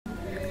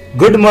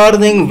Good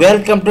morning,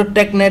 welcome to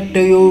TechNet to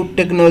you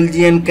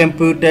technology and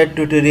computer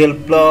tutorial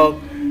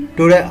blog.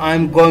 Today I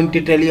am going to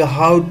tell you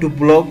how to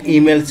block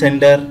email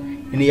sender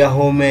in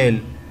Yahoo Mail.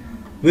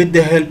 With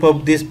the help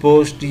of this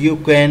post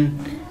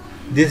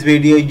this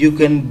video you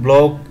can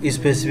block a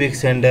specific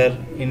sender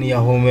in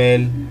Yahoo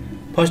Mail.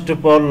 First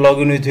of all, log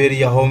in with your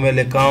Yahoo Mail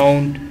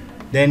account.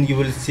 Then you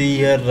will see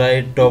here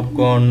right top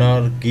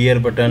corner gear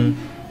button.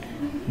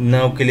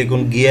 Now click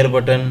on gear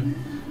button,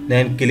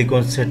 then click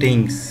on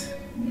settings.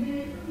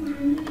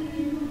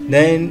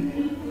 Then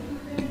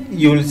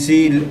you will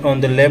see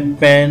on the left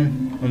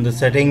pane, on the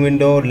setting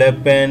window,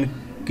 left pane,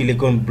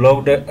 click on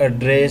blocked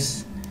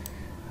address.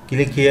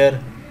 Click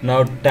here.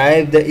 Now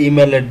type the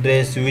email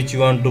address which you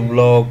want to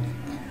block.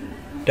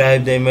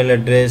 Type the email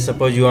address.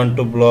 Suppose you want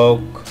to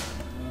block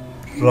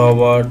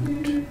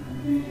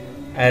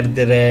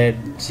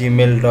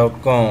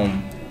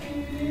robot@gmail.com.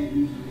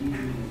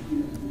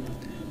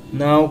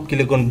 Now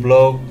click on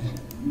block.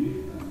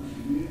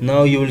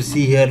 Now you will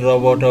see here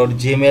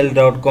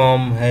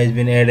robot.gmail.com has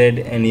been added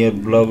in your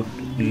block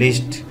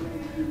list.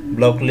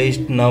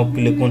 Now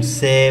click on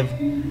save.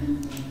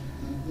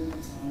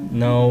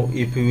 Now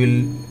if you will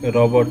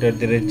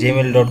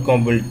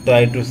robot@gmail.com will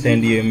try to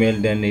send you email,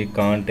 then it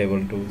can't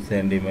able to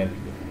send email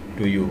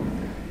to you.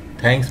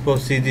 Thanks for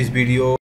see this video.